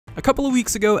A couple of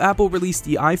weeks ago, Apple released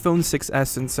the iPhone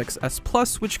 6s and 6s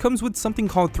Plus, which comes with something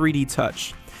called 3D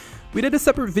Touch. We did a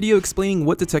separate video explaining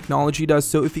what the technology does,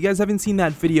 so if you guys haven't seen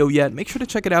that video yet, make sure to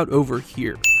check it out over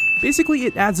here. Basically,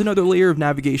 it adds another layer of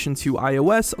navigation to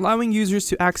iOS, allowing users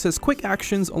to access quick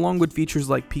actions along with features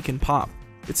like peek and pop.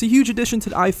 It's a huge addition to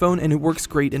the iPhone and it works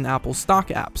great in Apple's stock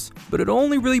apps, but it'll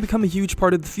only really become a huge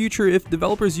part of the future if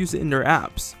developers use it in their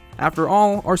apps. After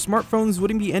all, our smartphones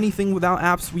wouldn't be anything without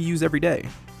apps we use every day.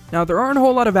 Now, there aren't a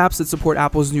whole lot of apps that support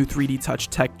Apple's new 3D Touch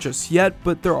tech just yet,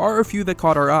 but there are a few that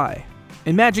caught our eye.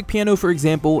 In Magic Piano, for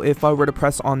example, if I were to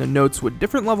press on the notes with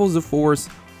different levels of force,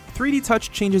 3D Touch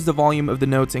changes the volume of the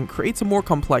notes and creates a more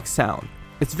complex sound.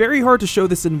 It's very hard to show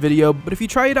this in video, but if you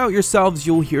try it out yourselves,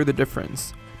 you'll hear the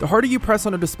difference. The harder you press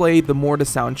on a display, the more the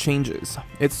sound changes.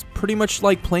 It's pretty much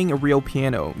like playing a real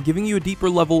piano, giving you a deeper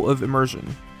level of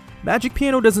immersion. Magic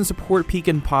Piano doesn't support peek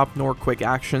and pop nor quick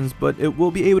actions, but it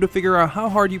will be able to figure out how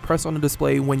hard you press on a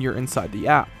display when you're inside the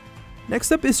app.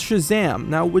 Next up is Shazam.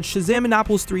 Now, with Shazam and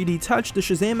Apple's 3D Touch, the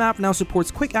Shazam app now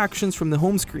supports quick actions from the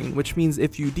home screen, which means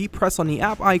if you deep press on the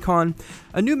app icon,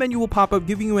 a new menu will pop up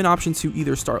giving you an option to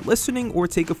either start listening or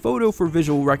take a photo for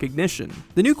visual recognition.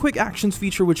 The new quick actions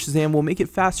feature with Shazam will make it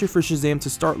faster for Shazam to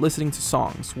start listening to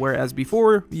songs, whereas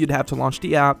before, you'd have to launch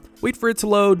the app, wait for it to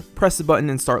load, press the button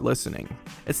and start listening.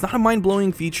 It's not a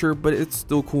mind-blowing feature, but it's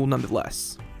still cool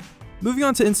nonetheless. Moving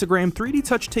on to Instagram, 3D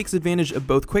Touch takes advantage of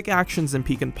both quick actions and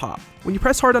peek and pop. When you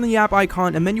press hard on the app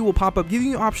icon, a menu will pop up giving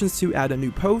you options to add a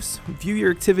new post, view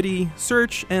your activity,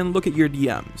 search, and look at your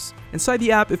DMs. Inside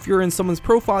the app, if you're in someone's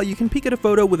profile, you can peek at a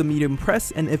photo with a medium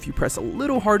press, and if you press a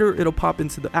little harder, it'll pop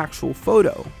into the actual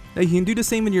photo. Now, you can do the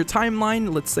same in your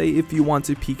timeline. Let's say if you want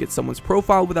to peek at someone's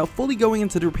profile without fully going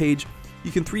into their page, you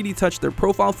can 3D touch their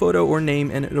profile photo or name,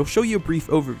 and it'll show you a brief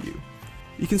overview.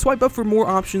 You can swipe up for more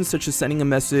options such as sending a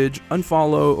message,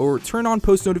 unfollow, or turn on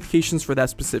post notifications for that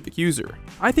specific user.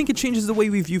 I think it changes the way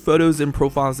we view photos and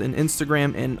profiles in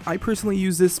Instagram, and I personally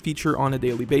use this feature on a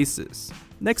daily basis.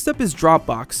 Next up is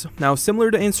Dropbox. Now,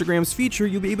 similar to Instagram's feature,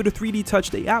 you'll be able to 3D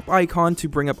touch the app icon to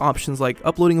bring up options like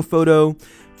uploading a photo,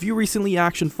 view recently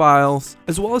actioned files,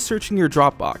 as well as searching your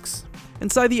Dropbox.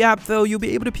 Inside the app though, you'll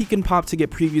be able to peek and pop to get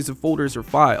previews of folders or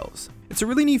files. It's a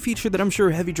really neat feature that I'm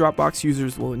sure heavy Dropbox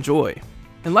users will enjoy.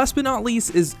 And last but not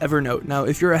least is Evernote. Now,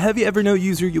 if you're a heavy Evernote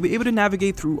user, you'll be able to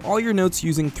navigate through all your notes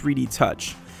using 3D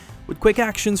Touch. With quick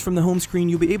actions from the home screen,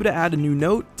 you'll be able to add a new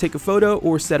note, take a photo,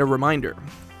 or set a reminder.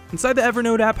 Inside the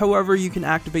Evernote app, however, you can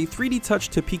activate 3D Touch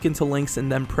to peek into links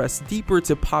and then press deeper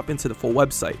to pop into the full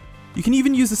website. You can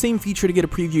even use the same feature to get a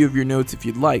preview of your notes if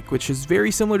you'd like, which is very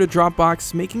similar to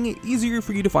Dropbox, making it easier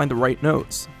for you to find the right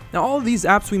notes. Now, all of these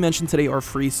apps we mentioned today are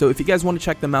free, so if you guys want to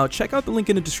check them out, check out the link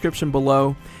in the description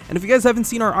below. And if you guys haven't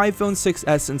seen our iPhone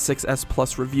 6s and 6s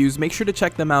Plus reviews, make sure to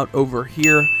check them out over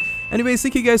here. Anyways,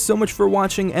 thank you guys so much for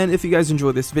watching, and if you guys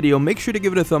enjoyed this video, make sure to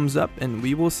give it a thumbs up, and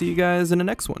we will see you guys in the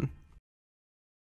next one.